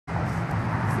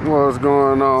What's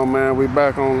going on, man? We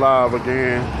back on live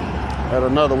again at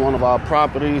another one of our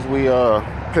properties we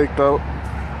picked up.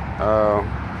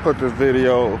 Put this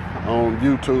video on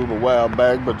YouTube a while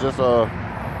back, but just I'm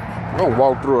gonna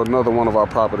walk through another one of our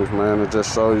properties, man, and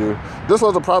just show you. This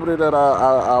was a property that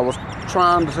I was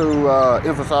trying to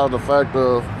emphasize the fact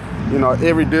of, you know,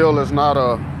 every deal is not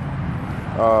a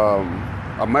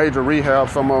major rehab.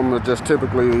 Some of them are just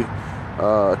typically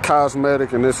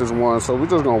cosmetic, and this is one. So we're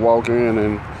just gonna walk in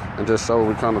and just show what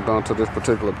we kind of done to this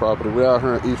particular property. We're out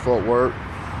here in East Fort Worth.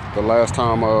 The last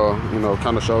time,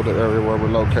 kind of showed the area where we're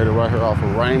located, right here off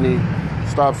of Rainey,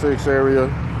 Stop 6 area,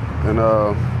 and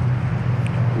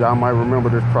y'all might remember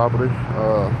this property.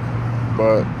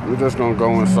 But we're just gonna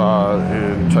go inside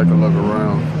and take a look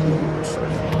around. Let's see.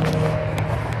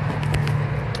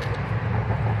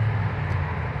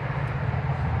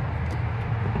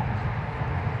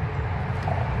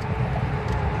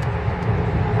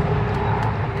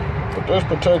 This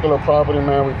particular property,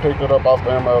 man, we picked it up off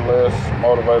the MLS,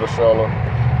 motivator seller.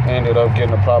 Ended up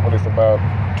getting the property for about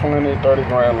 20, 30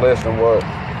 grand less than what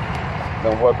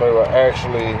they were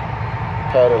actually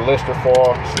had it listed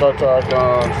for. Stuck to our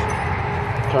guns.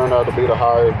 Turned out to be the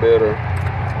highest bidder.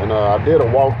 And I did a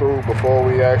walkthrough before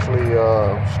we actually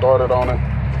started on it.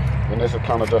 And this is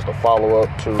kind of just a follow-up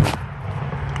to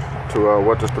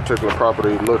what this particular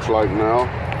property looks like now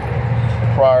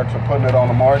prior to putting it on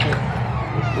the market.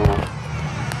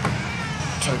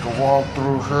 Take a walk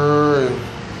through her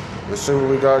and see what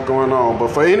we got going on. But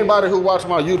for anybody who watched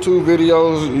my YouTube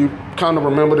videos, you kind of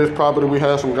remember this property. We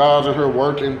had some guys in here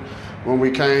working when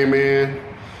we came in.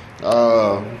 They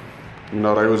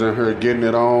was in here getting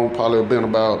it on. Probably been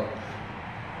about,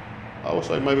 I would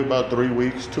say maybe about 3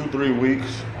 weeks, 2-3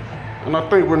 weeks. And I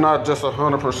think we're not just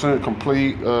 100%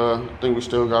 complete. I think we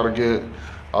still got to get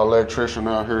our electrician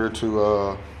out here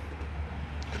to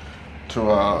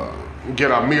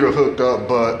get our meter hooked up,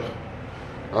 but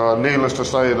needless to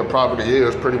say, the property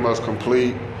is pretty much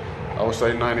complete. I would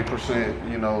say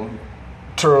 90%,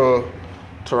 to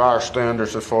our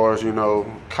standards as far as,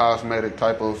 cosmetic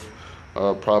type of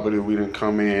property. We didn't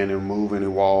come in and move any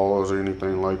walls or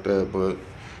anything like that, but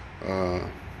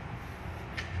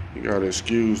you gotta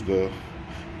excuse the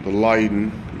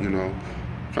lighting,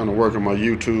 kind of working my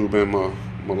YouTube and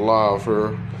my live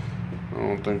here. I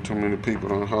don't think too many people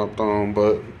done hopped on,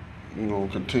 but we're gonna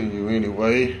continue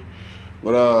anyway.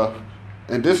 But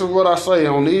and this is what I say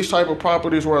on these type of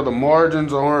properties where the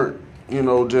margins aren't,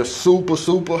 just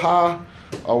super high,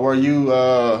 or where you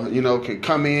can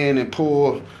come in and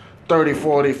pull 30,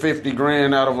 40, 50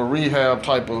 grand out of a rehab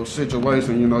type of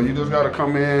situation. You just gotta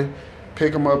come in,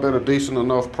 pick them up at a decent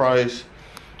enough price,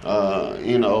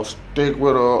 stick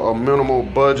with a minimal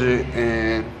budget,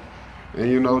 and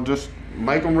just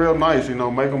make them real nice,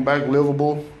 make them back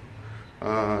livable,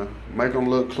 make them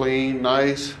look clean,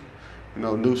 nice,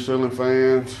 new ceiling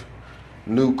fans,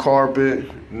 new carpet,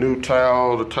 new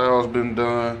towel. The towel's been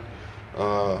done.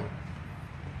 I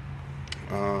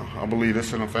believe this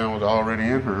ceiling fan was already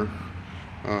in here,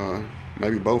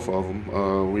 maybe both of them.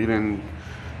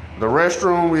 The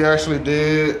restroom we actually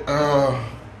did, I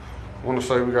want to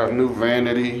say we got new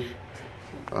vanity.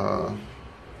 I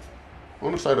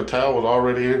want to say the towel was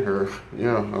already in here.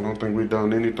 Yeah, I don't think we've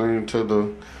done anything to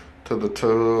the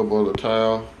tub or the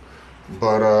towel.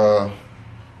 But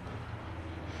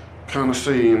kind of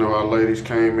see, our ladies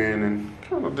came in and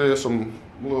kind of did some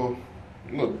little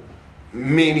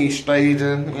mini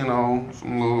staging,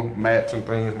 some little mats and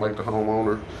things, make the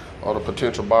homeowner or the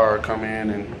potential buyer come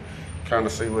in and kind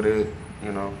of see what it,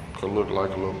 could look like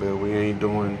a little bit. We ain't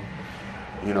doing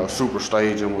super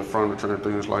staging with furniture and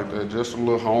things like that. Just a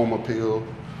little home appeal,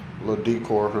 a little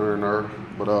decor here and there.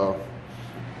 But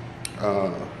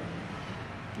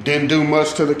didn't do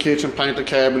much to the kitchen, paint the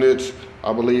cabinets.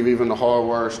 I believe even the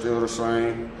hardware is still the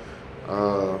same.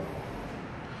 I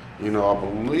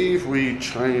believe we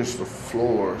changed the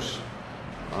floors.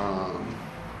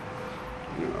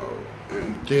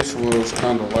 And this was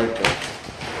kind of like a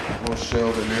little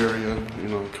shelving area,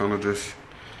 kind of just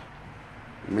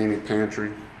mini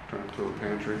pantry, turned into a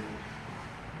pantry.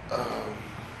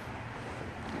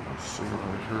 Let's see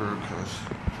right here, because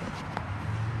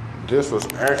this was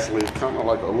actually kind of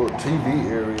like a little TV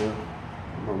area. I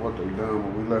don't know what they done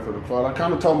when we left it apart. I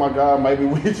kind of told my guy maybe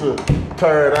we should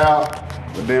tear it out,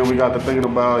 but then we got to thinking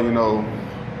about,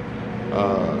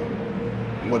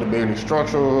 would it be any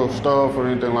structural stuff or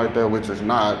anything like that, which is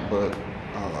not, but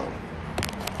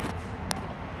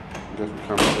we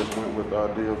kind of just went with the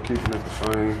idea of keeping it the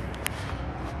same.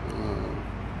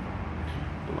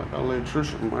 Like our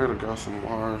electrician might have got some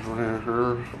wires around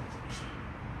here.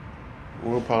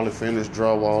 We'll probably finish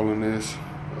drywalling this.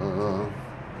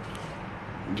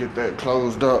 get that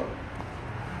closed up.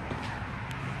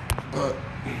 But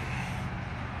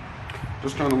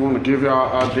just kind of want to give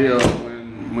y'all an idea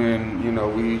when you know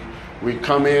we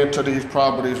come into these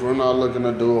properties. We're not looking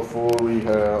to do a full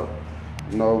rehab.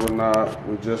 No, we're not.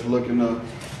 We're just looking to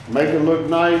make it look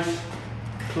nice,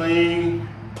 clean,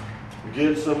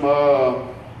 get some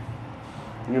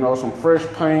you know, some fresh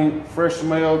paint, fresh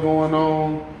smell going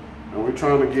on, and we're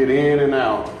trying to get in and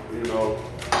out. You know,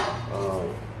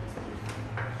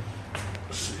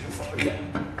 let's see if I can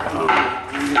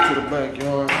get to the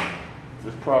backyard.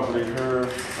 This property here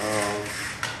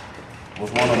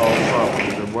was one of those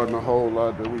properties. There wasn't a whole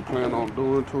lot that we plan on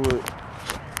doing to it.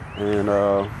 And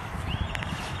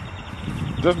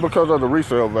just because of the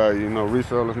resale value, you know,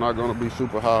 resale is not going to be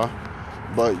super high,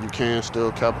 but you can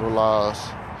still capitalize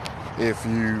if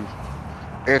you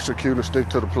execute and stick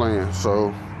to the plan.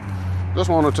 So just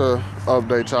wanted to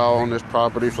update y'all on this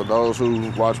property. For those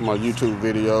who watch my YouTube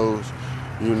videos,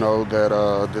 you know that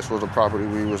this was a property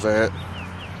we was at.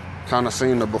 Kind of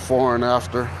seen the before and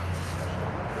after.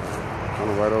 Kind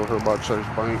of right over here by Chase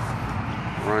Bank.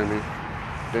 Rainy.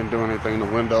 Didn't do anything. The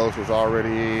windows was already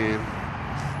in.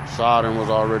 Siding was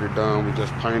already done. We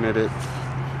just painted it,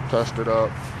 touched it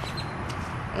up,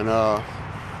 and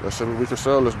let's see what we can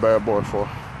sell this bad boy for.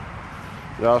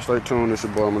 Y'all stay tuned. It's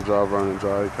your boy, I'm Drive Vernon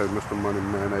Dry, aka Mr. Money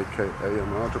Man, aka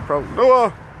I'm an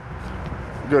entrepreneur.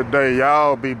 Good day,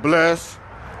 y'all. Be blessed.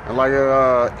 And like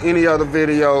any other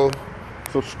video,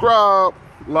 subscribe,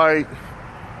 like,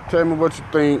 tell me what you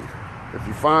think. If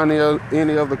you find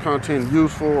any of the content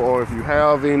useful, or if you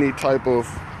have any type of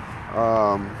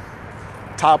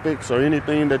topics or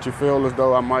anything that you feel as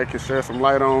though I might can share some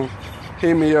light on,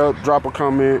 hit me up, drop a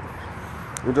comment,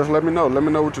 and just let me know. Let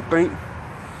me know what you think.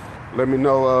 Let me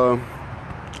know,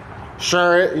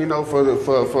 share it, you know,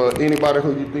 for anybody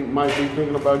who you think might be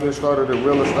thinking about getting started in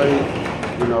real estate.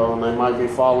 You know, and they might be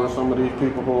following some of these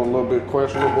people who are a little bit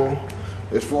questionable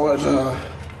as far as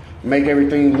make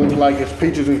everything look like it's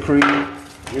peaches and cream.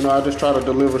 You know, I just try to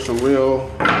deliver some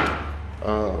real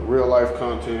life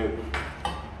content.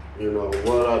 You know,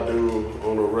 what I do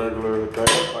on a regular day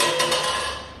basis.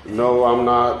 No, I'm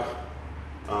not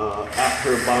out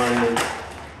here buying,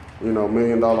 you know, $1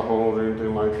 million homes or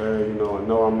anything like that. You know, and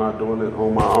no, I'm not doing it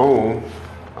on my own.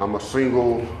 I'm a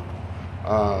single,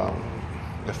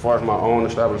 as far as my own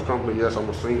established company, yes, I'm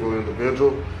a single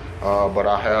individual. But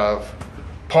I have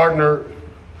partnered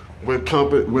with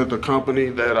a company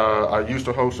that I used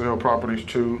to wholesale properties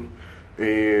to,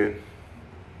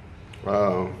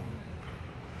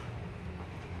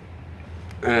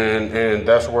 and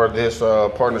that's where this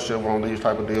partnership on these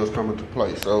type of deals come into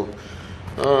play. So,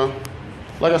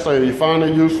 like I say, if you find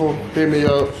it useful, hit me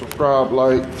up, subscribe,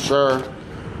 like, share,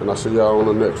 and I'll see y'all on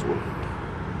the next one.